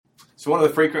So one of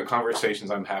the frequent conversations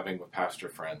I'm having with pastor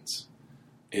friends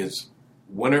is,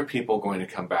 when are people going to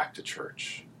come back to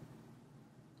church?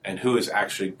 And who is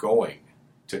actually going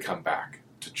to come back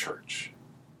to church?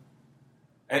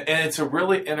 And it's a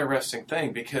really interesting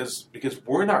thing because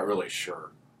we're not really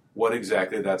sure what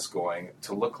exactly that's going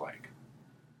to look like.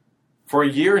 For a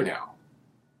year now,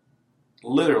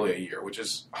 literally a year, which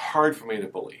is hard for me to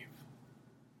believe,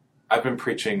 I've been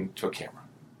preaching to a camera.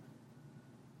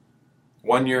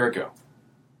 1 year ago,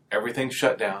 everything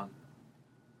shut down,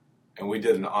 and we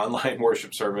did an online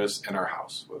worship service in our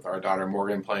house with our daughter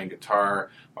Morgan playing guitar,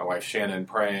 my wife Shannon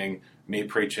praying, me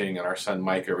preaching, and our son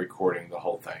Micah recording the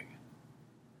whole thing.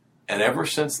 And ever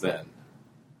since then,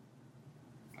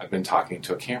 I've been talking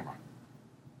to a camera.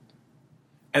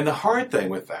 And the hard thing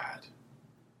with that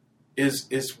is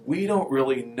we don't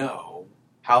really know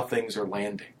how things are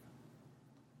landing.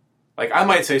 Like, I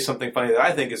might say something funny that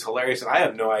I think is hilarious, and I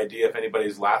have no idea if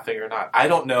anybody's laughing or not. I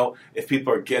don't know if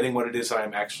people are getting what it is that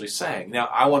I'm actually saying. Now,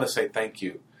 I want to say thank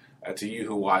you to you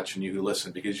who watch and you who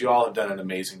listen, because you all have done an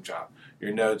amazing job.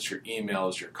 Your notes, your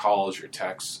emails, your calls, your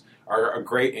texts are a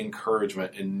great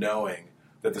encouragement in knowing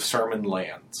that the sermon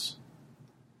lands.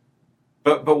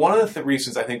 But one of the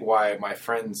reasons I think why my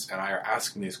friends and I are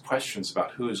asking these questions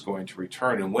about who is going to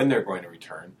return and when they're going to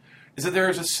return is that there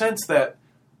is a sense that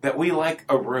we like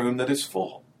a room that is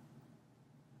full.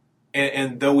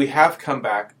 And though we have come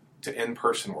back to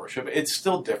in-person worship, it's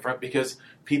still different because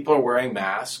people are wearing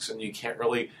masks and you can't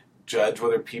really judge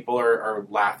whether people are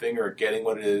laughing or getting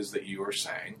what it is that you are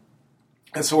saying.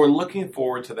 And so we're looking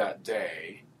forward to that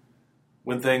day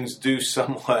when things do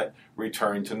somewhat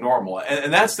return to normal.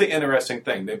 And that's the interesting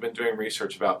thing. They've been doing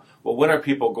research about, well, when are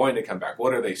people going to come back?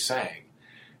 What are they saying?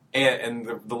 And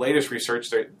the latest research,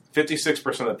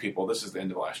 56% of the people, this is the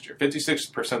end of last year,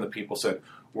 56% of the people said,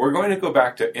 we're going to go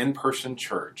back to in-person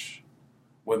church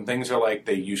when things are like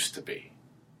they used to be.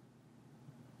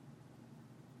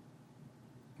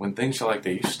 When things are like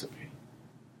they used to be.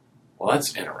 Well,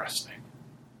 that's interesting.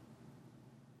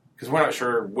 Because we're not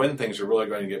sure when things are really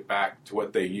going to get back to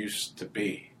what they used to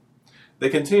be. They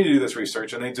continue to do this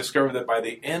research, and they discovered that by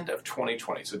the end of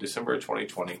 2020, so December of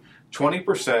 2020,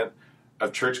 20%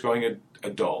 of church-going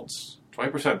adults,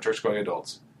 20% of church-going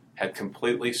adults had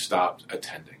completely stopped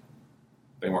attending.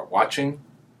 They weren't watching,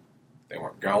 they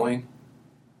weren't going,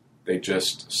 they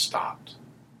just stopped.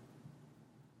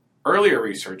 Earlier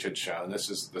research had shown, this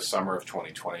is the summer of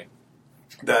 2020,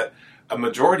 that a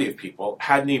majority of people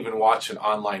hadn't even watched an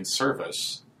online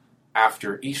service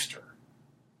after Easter.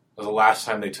 It was the last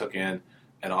time they took in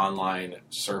an online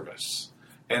service.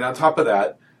 And on top of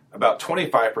that, about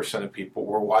 25% of people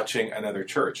were watching another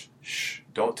church. Shh,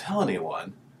 don't tell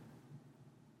anyone.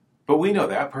 But we know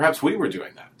that. Perhaps we were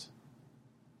doing that.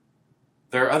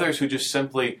 There are others who just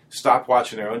simply stopped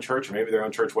watching their own church, or maybe their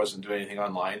own church wasn't doing anything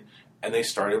online, and they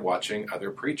started watching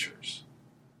other preachers.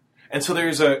 And so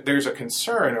there's a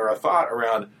concern or a thought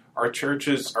around our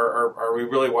churches, are we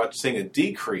really seeing a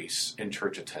decrease in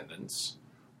church attendance,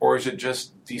 or is it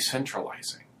just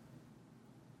decentralizing?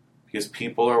 Because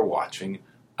people are watching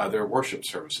other worship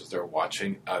services. They're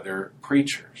watching other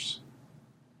preachers.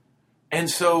 And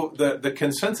so the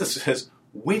consensus is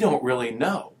we don't really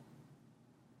know.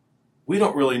 We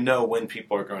don't really know when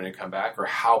people are going to come back or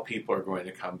how people are going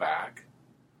to come back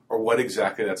or what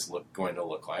exactly that's going to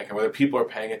look like and whether people are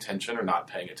paying attention or not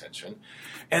paying attention.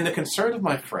 And the concern of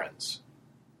my friends,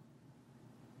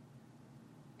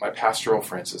 my pastoral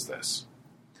friends, is this.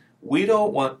 We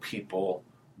don't want people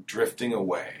drifting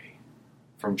away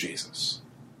from Jesus.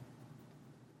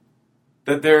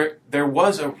 That there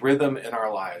was a rhythm in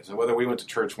our lives, and whether we went to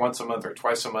church once a month or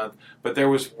twice a month, but there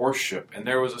was worship, and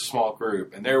there was a small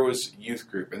group, and there was youth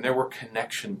group, and there were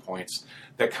connection points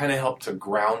that kind of helped to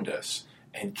ground us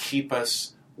and keep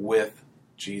us with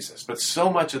Jesus. But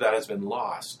so much of that has been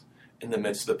lost in the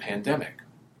midst of the pandemic.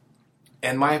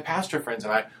 And my pastor friends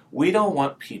and I, we don't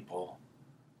want people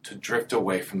to drift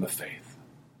away from the faith.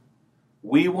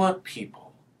 We want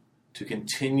people to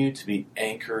continue to be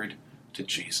anchored to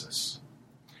Jesus.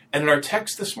 And in our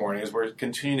text this morning, as we're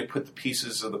continuing to put the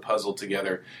pieces of the puzzle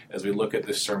together as we look at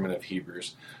this sermon of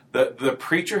Hebrews, the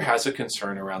preacher has a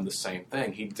concern around the same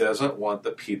thing. He doesn't want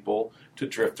the people to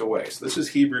drift away. So this is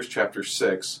Hebrews chapter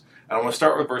 6, and I want to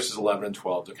start with verses 11 and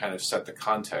 12 to kind of set the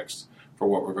context for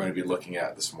what we're going to be looking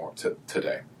at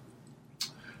today.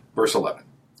 Verse 11.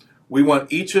 We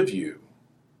want each of you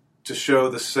to show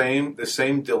the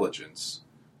same diligence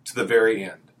to the very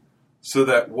end, so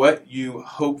that what you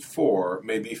hope for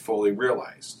may be fully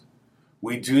realized.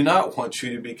 We do not want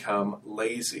you to become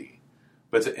lazy,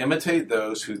 but to imitate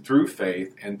those who through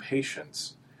faith and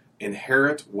patience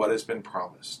inherit what has been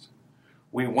promised.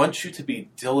 We want you to be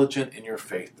diligent in your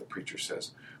faith, the preacher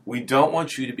says. We don't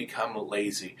want you to become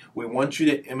lazy. We want you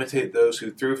to imitate those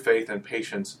who through faith and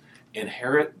patience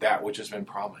inherit that which has been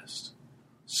promised.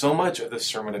 So much of the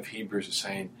sermon of Hebrews is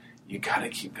saying, you got to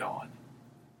keep going.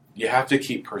 You have to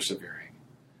keep persevering.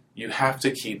 You have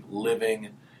to keep living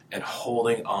and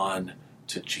holding on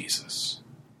to Jesus.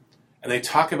 And they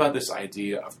talk about this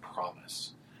idea of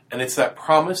promise. And it's that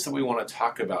promise that we want to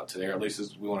talk about today, or at least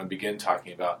as we want to begin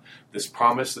talking about, this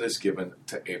promise that is given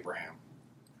to Abraham.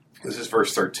 This is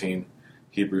verse 13,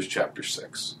 Hebrews chapter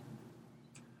 6.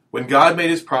 When God made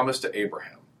his promise to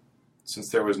Abraham, since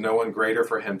there was no one greater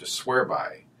for him to swear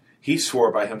by, he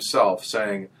swore by himself,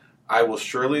 saying, I will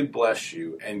surely bless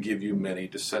you and give you many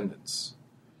descendants.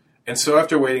 And so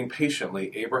after waiting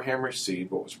patiently, Abraham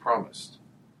received what was promised.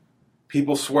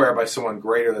 People swear by someone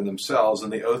greater than themselves,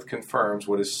 and the oath confirms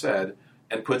what is said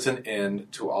and puts an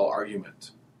end to all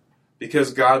argument.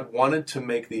 Because God wanted to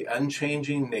make the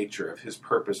unchanging nature of his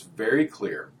purpose very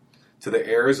clear to the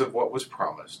heirs of what was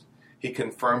promised, he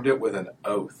confirmed it with an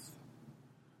oath.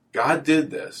 God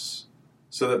did this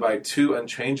so that by two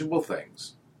unchangeable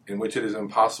things, in which it is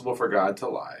impossible for God to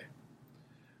lie,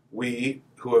 we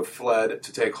who have fled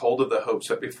to take hold of the hope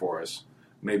set before us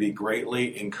may be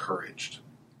greatly encouraged.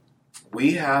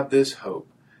 We have this hope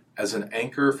as an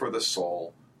anchor for the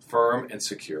soul, firm and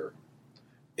secure.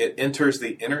 It enters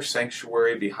the inner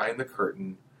sanctuary behind the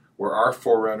curtain where our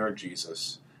forerunner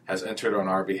Jesus has entered on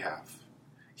our behalf.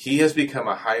 He has become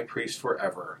a high priest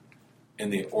forever in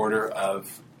the order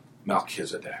of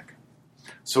Melchizedek.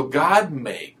 So God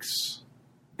makes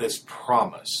this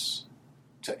promise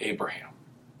to Abraham.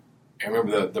 And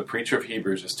remember, the preacher of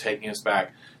Hebrews is taking us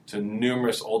back to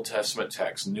numerous Old Testament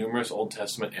texts, numerous Old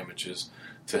Testament images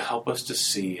to help us to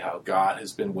see how God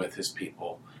has been with his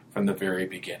people from the very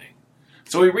beginning.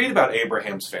 So we read about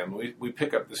Abraham's family. We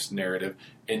pick up this narrative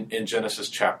in Genesis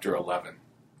chapter 11.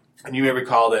 And you may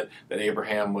recall that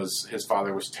Abraham his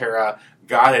father was Terah.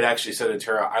 God had actually said to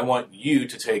Terah, I want you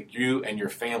to take you and your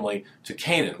family to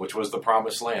Canaan, which was the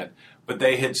promised land. But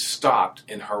they had stopped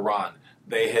in Haran.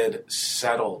 They had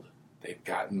settled. They'd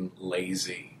gotten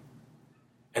lazy.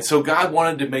 And so God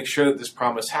wanted to make sure that this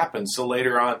promise happened. So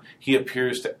later on, he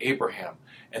appears to Abraham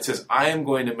and says, I am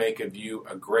going to make of you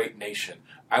a great nation.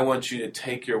 I want you to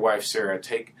take your wife Sarah,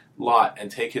 take Lot, and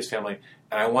take his family,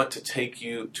 and I want to take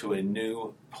you to a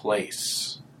new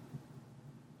place.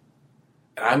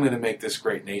 And I'm going to make this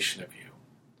great nation of you.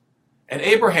 And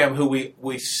Abraham, who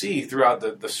we see throughout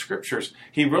the scriptures,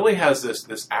 he really has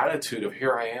this attitude of,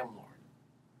 here I am, Lord.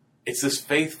 It's this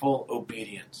faithful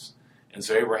obedience. And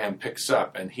so Abraham picks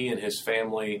up, and he and his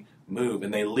family move,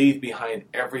 and they leave behind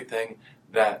everything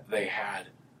that they had.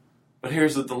 But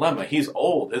here's the dilemma. He's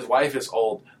old. His wife is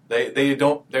old.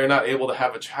 They're not able to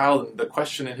have a child. And the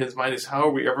question in his mind is, how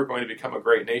are we ever going to become a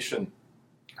great nation?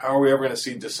 How are we ever going to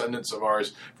see descendants of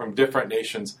ours from different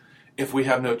nations if we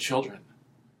have no children?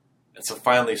 And so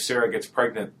finally Sarah gets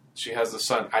pregnant. She has the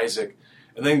son Isaac.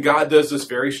 And then God does this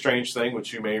very strange thing,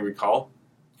 which you may recall.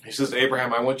 He says to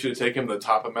Abraham, I want you to take him to the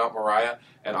top of Mount Moriah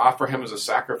and offer him as a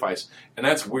sacrifice. And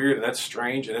that's weird, and that's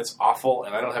strange, and it's awful,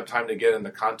 and I don't have time to get in the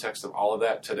context of all of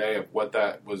that today, of what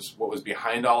was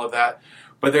behind all of that.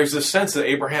 But there's this sense that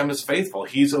Abraham is faithful.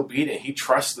 He's obedient. He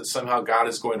trusts that somehow God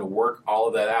is going to work all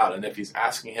of that out. And if he's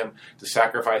asking him to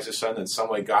sacrifice his son, in some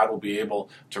way God will be able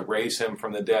to raise him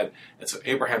from the dead. And so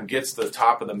Abraham gets to the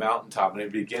top of the mountaintop, and he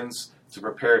begins to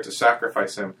prepare to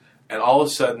sacrifice him. And all of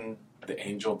a sudden, the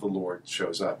angel of the Lord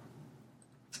shows up.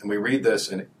 And we read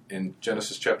this in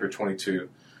Genesis chapter 22.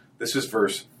 This is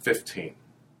verse 15.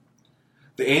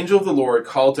 The angel of the Lord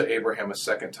called to Abraham a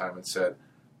second time and said,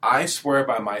 I swear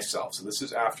by myself. So this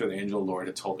is after the angel of the Lord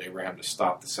had told Abraham to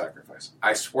stop the sacrifice.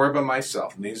 I swear by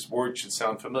myself, and these words should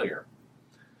sound familiar,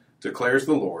 declares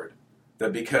the Lord,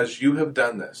 that because you have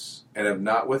done this and have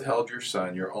not withheld your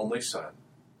son, your only son,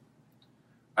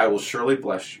 I will surely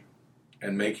bless you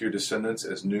and make your descendants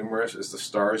as numerous as the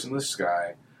stars in the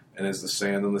sky and as the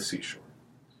sand on the seashore.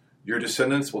 Your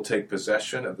descendants will take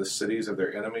possession of the cities of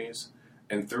their enemies,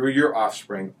 and through your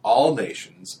offspring all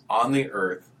nations on the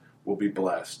earth will be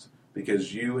blessed,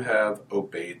 because you have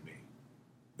obeyed me.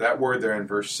 That word there in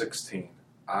verse 16,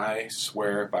 I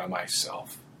swear by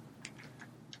myself.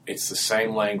 It's the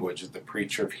same language that the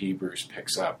preacher of Hebrews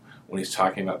picks up when he's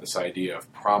talking about this idea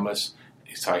of promise.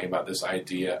 He's talking about this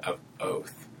idea of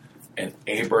oath. And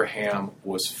Abraham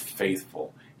was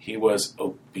faithful. He was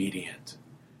obedient.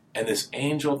 And this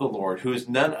angel of the Lord, who is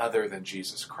none other than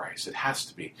Jesus Christ, it has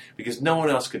to be, because no one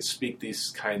else could speak these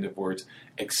kind of words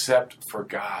except for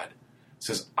God,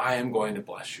 says, I am going to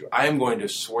bless you. I am going to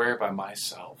swear by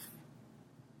myself.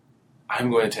 I'm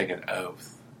going to take an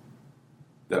oath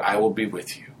that I will be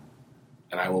with you,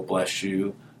 and I will bless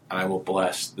you, and I will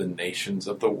bless the nations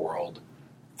of the world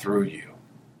through you.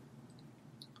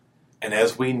 And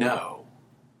as we know,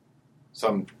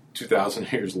 some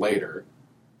 2,000 years later,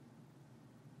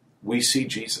 we see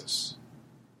Jesus,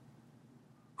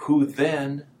 who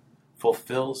then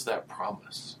fulfills that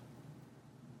promise,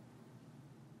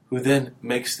 who then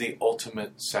makes the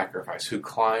ultimate sacrifice, who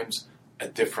climbs a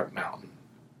different mountain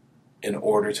in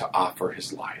order to offer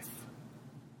his life.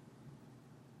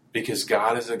 Because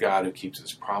God is a God who keeps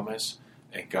his promise,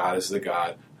 and God is the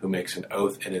God who makes an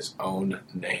oath in his own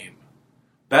name.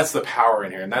 That's the power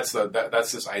in here, and that's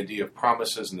this idea of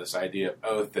promises and this idea of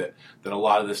oath that a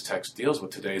lot of this text deals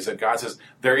with today, is that God says,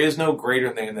 there is no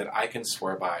greater name that I can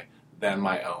swear by than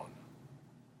my own.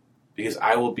 Because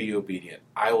I will be obedient.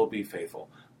 I will be faithful.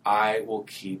 I will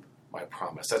keep my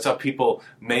promise. That's how people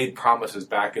made promises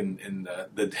back in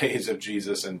the days of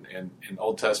Jesus and in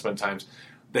Old Testament times.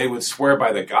 They would swear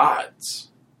by the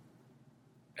gods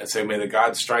and say, may the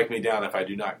gods strike me down if I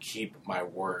do not keep my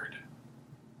word.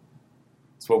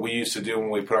 It's what we used to do when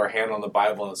we put our hand on the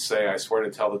Bible and say, I swear to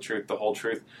tell the truth, the whole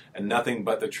truth, and nothing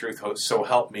but the truth, so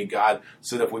help me God,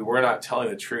 so that if we were not telling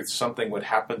the truth, something would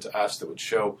happen to us that would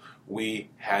show we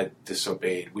had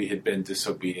disobeyed, we had been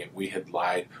disobedient, we had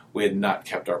lied, we had not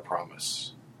kept our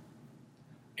promise.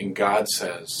 And God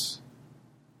says,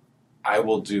 I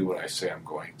will do what I say I'm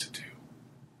going to do.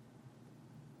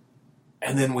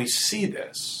 And then we see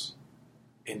this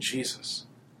in Jesus.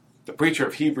 The preacher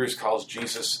of Hebrews calls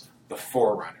Jesus the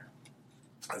forerunner.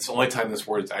 It's the only time this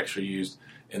word is actually used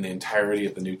in the entirety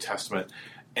of the New Testament.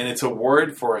 And it's a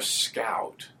word for a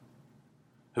scout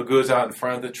who goes out in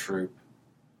front of the troop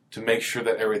to make sure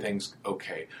that everything's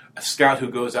okay. A scout who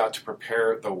goes out to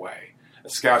prepare the way. A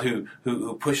scout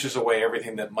who pushes away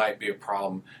everything that might be a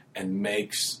problem and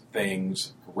makes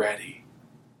things ready.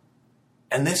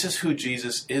 And this is who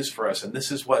Jesus is for us. And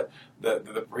this is what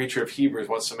the preacher of Hebrews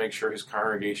wants to make sure his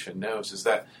congregation knows, is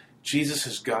that Jesus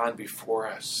has gone before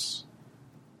us.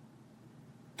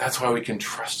 That's why we can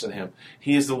trust in him.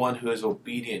 He is the one who is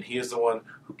obedient. He is the one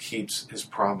who keeps his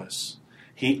promise.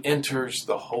 He enters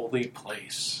the holy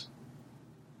place.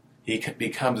 He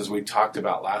becomes, as we talked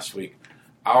about last week,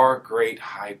 our great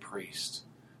high priest,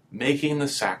 making the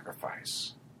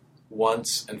sacrifice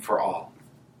once and for all.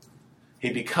 He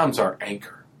becomes our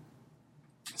anchor.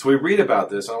 So we read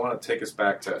about this. I want to take us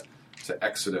back to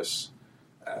Exodus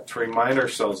to remind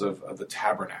ourselves of the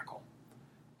tabernacle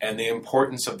and the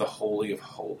importance of the Holy of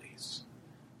Holies,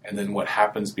 and then what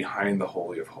happens behind the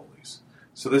Holy of Holies.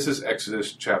 So this is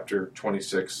Exodus chapter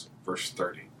 26, verse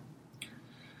 30.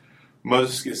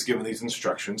 Moses is given these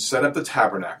instructions: set up the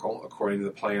tabernacle according to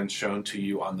the plan shown to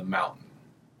you on the mountain.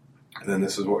 And then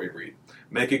this is what we read.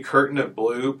 Make a curtain of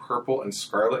blue, purple, and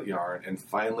scarlet yarn and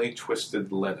finely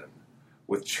twisted linen,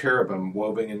 with cherubim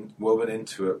woven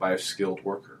into it by a skilled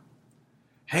worker.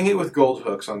 Hang it with gold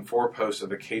hooks on 4 posts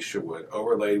of acacia wood,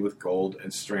 overlaid with gold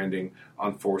and stranding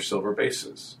on 4 silver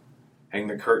bases. Hang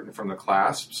the curtain from the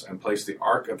clasps and place the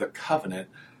Ark of the Covenant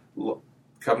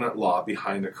law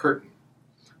behind the curtain.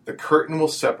 The curtain will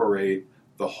separate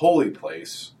the holy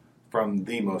place from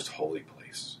the most holy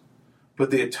place.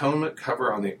 Put the atonement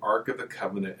cover on the Ark of the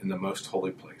Covenant in the most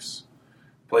holy place.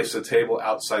 Place the table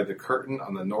outside the curtain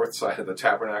on the north side of the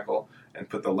tabernacle, and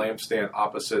put the lampstand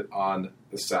opposite on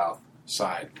the south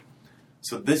side.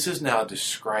 So this is now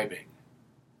describing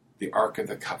the Ark of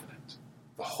the Covenant,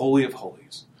 the Holy of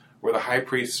Holies, where the high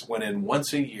priests went in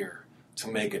once a year to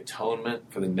make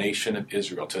atonement for the nation of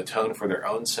Israel, to atone for their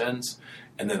own sins,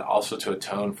 and then also to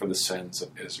atone for the sins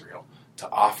of Israel, to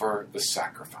offer the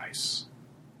sacrifice.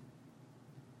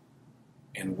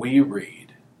 And we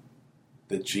read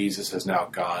that Jesus has now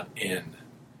gone in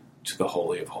to the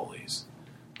Holy of Holies,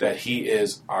 that he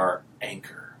is our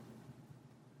anchor,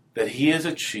 that he has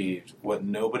achieved what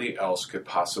nobody else could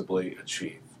possibly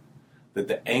achieve, that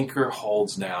the anchor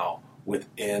holds now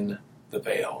within the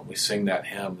veil. And we sing that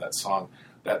hymn, that song,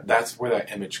 that's where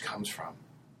that image comes from,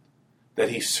 that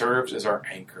he serves as our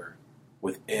anchor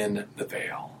within the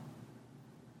veil.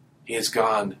 He has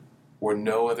gone where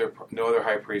no other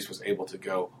high priest was able to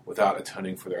go without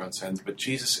atoning for their own sins. But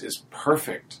Jesus is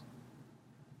perfect,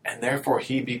 and therefore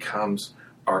he becomes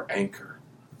our anchor.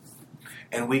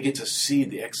 And we get to see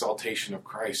the exaltation of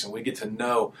Christ, and we get to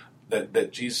know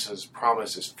that Jesus'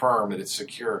 promise is firm, that it's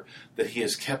secure, that he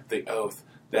has kept the oath,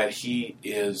 that he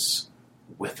is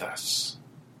with us.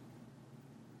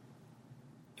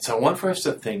 So I want for us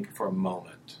to think for a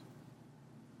moment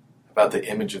about the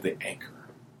image of the anchor.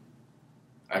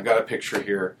 I've got a picture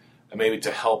here, maybe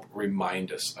to help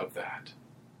remind us of that.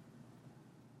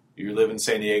 You live in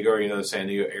San Diego, or you know the San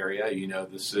Diego area, you know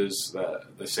this is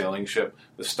the sailing ship,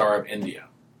 the Star of India.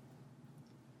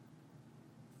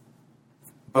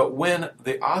 But when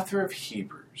the author of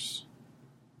Hebrews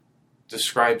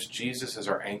describes Jesus as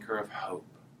our anchor of hope,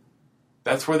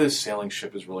 that's where this sailing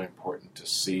ship is really important to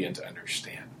see and to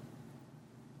understand.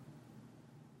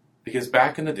 Because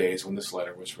back in the days when this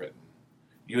letter was written,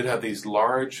 you would have these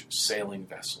large sailing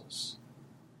vessels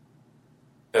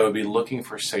that would be looking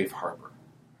for safe harbor.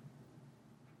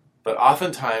 But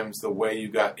oftentimes the way you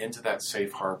got into that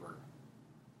safe harbor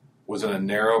was in a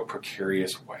narrow,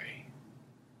 precarious way.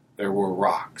 There were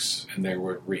rocks and there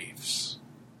were reefs.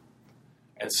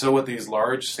 And so what these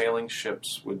large sailing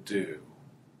ships would do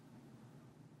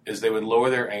is they would lower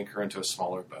their anchor into a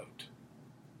smaller boat.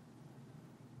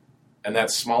 And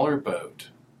that smaller boat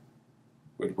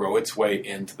would row its way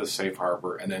into the safe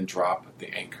harbor and then drop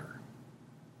the anchor.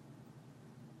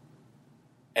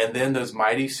 And then those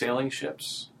mighty sailing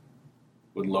ships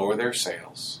would lower their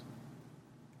sails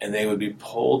and they would be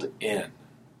pulled in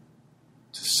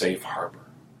to safe harbor.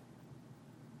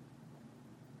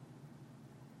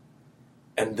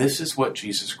 And this is what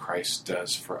Jesus Christ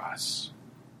does for us.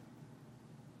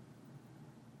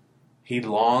 He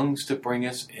longs to bring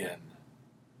us in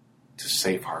to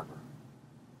safe harbor.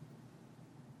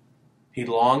 He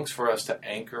longs for us to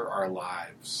anchor our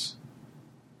lives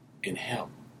in Him.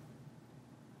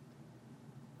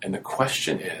 And the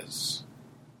question is,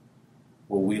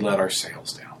 will we let our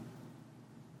sails down?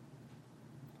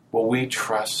 Will we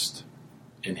trust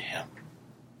in Him?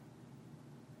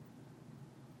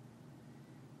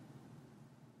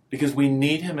 Because we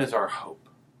need Him as our hope.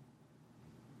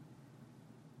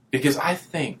 Because I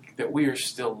think that we are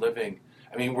still living,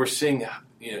 we're seeing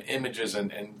images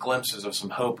and glimpses of some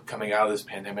hope coming out of this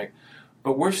pandemic,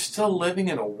 but we're still living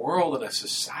in a world and a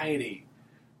society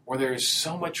where there is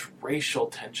so much racial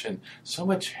tension, so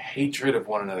much hatred of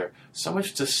one another, so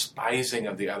much despising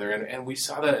of the other. And we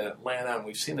saw that in Atlanta, and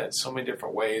we've seen that in so many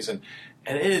different ways, and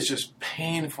it is just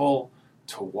painful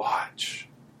to watch.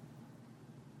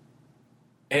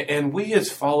 And we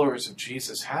as followers of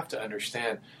Jesus have to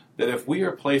understand that if we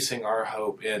are placing our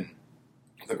hope in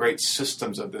the great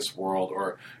systems of this world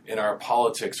or in our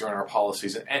politics or in our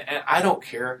policies, and I don't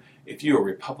care if you're a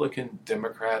Republican,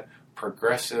 Democrat,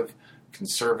 progressive,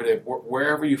 conservative,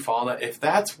 wherever you fall in that, if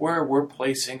that's where we're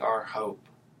placing our hope,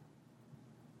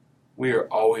 we are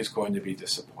always going to be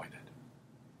disappointed.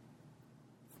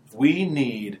 We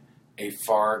need a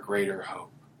far greater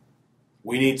hope.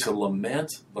 We need to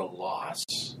lament the loss,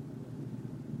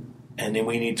 and then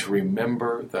we need to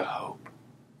remember the hope.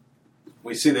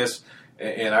 We see this,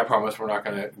 and I promise we're not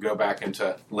going to go back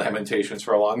into Lamentations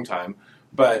for a long time,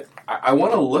 but I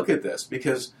want to look at this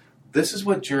because this is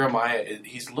what Jeremiah,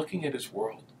 he's looking at his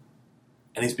world,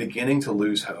 and he's beginning to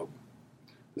lose hope.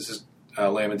 This is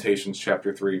Lamentations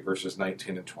chapter 3, verses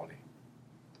 19 and 20.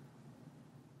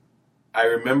 I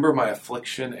remember my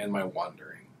affliction and my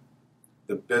wandering,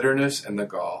 the bitterness and the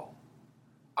gall.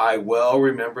 I well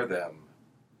remember them,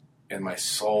 and my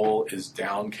soul is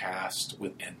downcast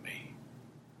within me.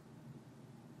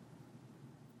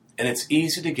 And it's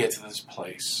easy to get to this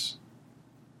place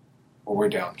where we're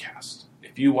downcast.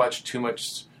 If you watch too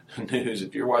much news,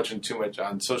 if you're watching too much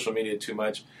on social media too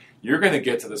much, you're going to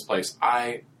get to this place.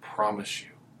 I promise you.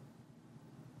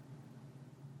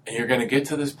 And you're going to get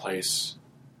to this place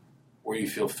where you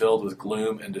feel filled with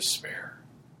gloom and despair.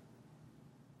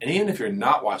 And even if you're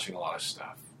not watching a lot of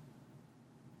stuff,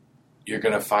 you're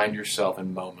going to find yourself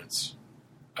in moments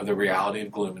of the reality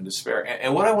of gloom and despair.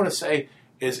 And what I want to say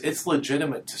is it's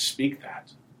legitimate to speak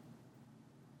that.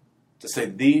 To say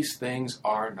these things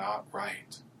are not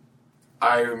right.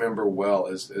 I remember well,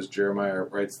 as Jeremiah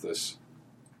writes this,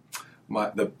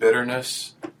 the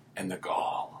bitterness and the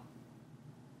gall.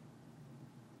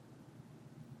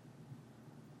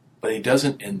 But he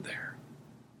doesn't end there.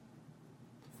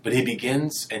 But he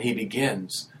begins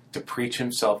to preach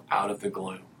himself out of the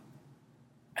gloom.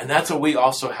 And that's what we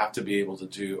also have to be able to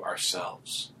do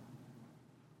ourselves.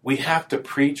 We have to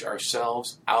preach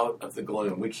ourselves out of the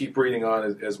gloom. We keep reading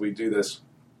on as we do this.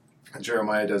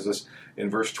 Jeremiah does this in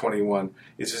verse 21.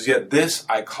 He says, "Yet this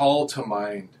I call to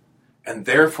mind, and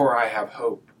therefore I have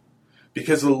hope.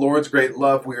 Because of the Lord's great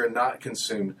love we are not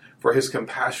consumed, for His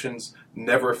compassions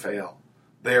never fail.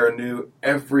 They are new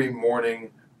every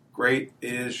morning. Great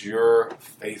is your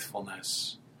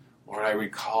faithfulness." Lord,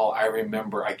 I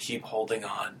remember, I keep holding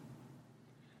on.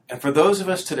 And for those of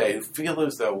us today who feel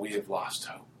as though we have lost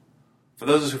hope, for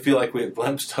those of us who feel like we have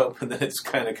glimpsed hope and then it's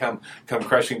kind of come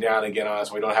crushing down again on us,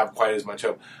 we don't have quite as much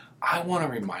hope, I want to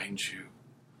remind you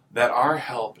that our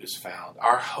help is found,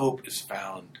 our hope is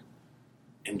found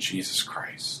in Jesus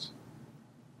Christ.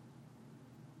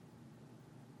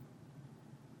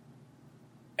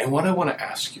 And what I want to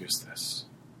ask you is this.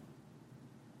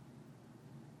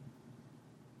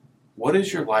 What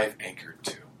is your life anchored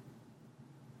to?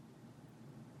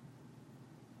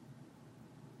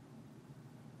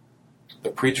 The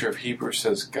preacher of Hebrews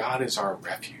says, God is our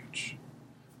refuge.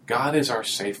 God is our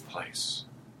safe place.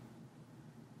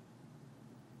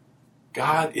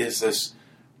 God is this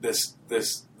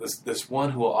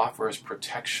one who will offer us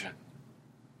protection.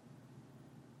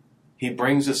 He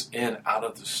brings us in out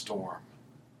of the storm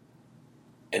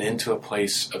and into a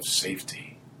place of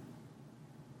safety.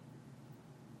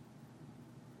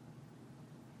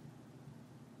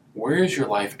 Where is your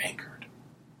life anchored?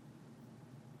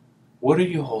 What are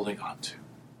you holding on to?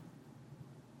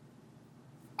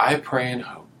 I pray and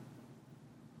hope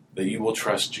that you will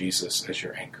trust Jesus as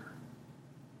your anchor.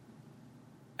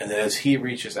 And that as he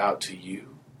reaches out to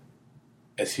you,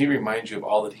 as he reminds you of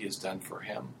all that he has done for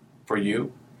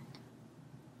you,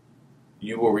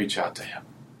 you will reach out to him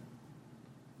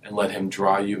and let him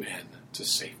draw you in to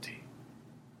safety.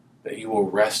 That you will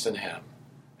rest in him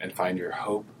and find your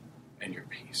hope and your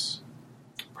peace.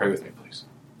 Pray with me, please.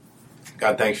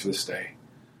 God, thanks for this day.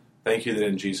 Thank you that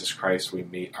in Jesus Christ we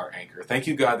meet our anchor. Thank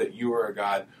you, God, that you are a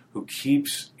God who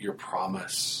keeps your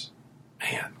promise.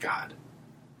 Man, God.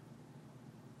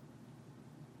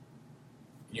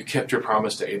 You kept your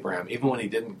promise to Abraham. Even when he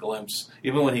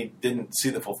didn't see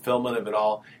the fulfillment of it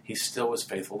all, he still was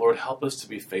faithful. Lord, help us to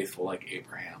be faithful like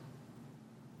Abraham.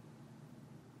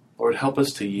 Lord, help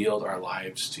us to yield our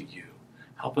lives to you.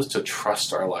 Help us to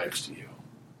trust our lives to you.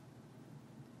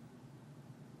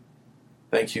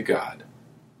 Thank you, God,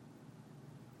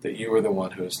 that you are the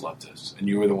one who has loved us and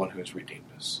you are the one who has redeemed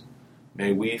us.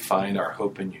 May we find our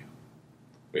hope in you.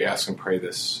 We ask and pray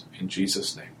this in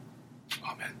Jesus' name.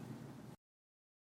 Amen.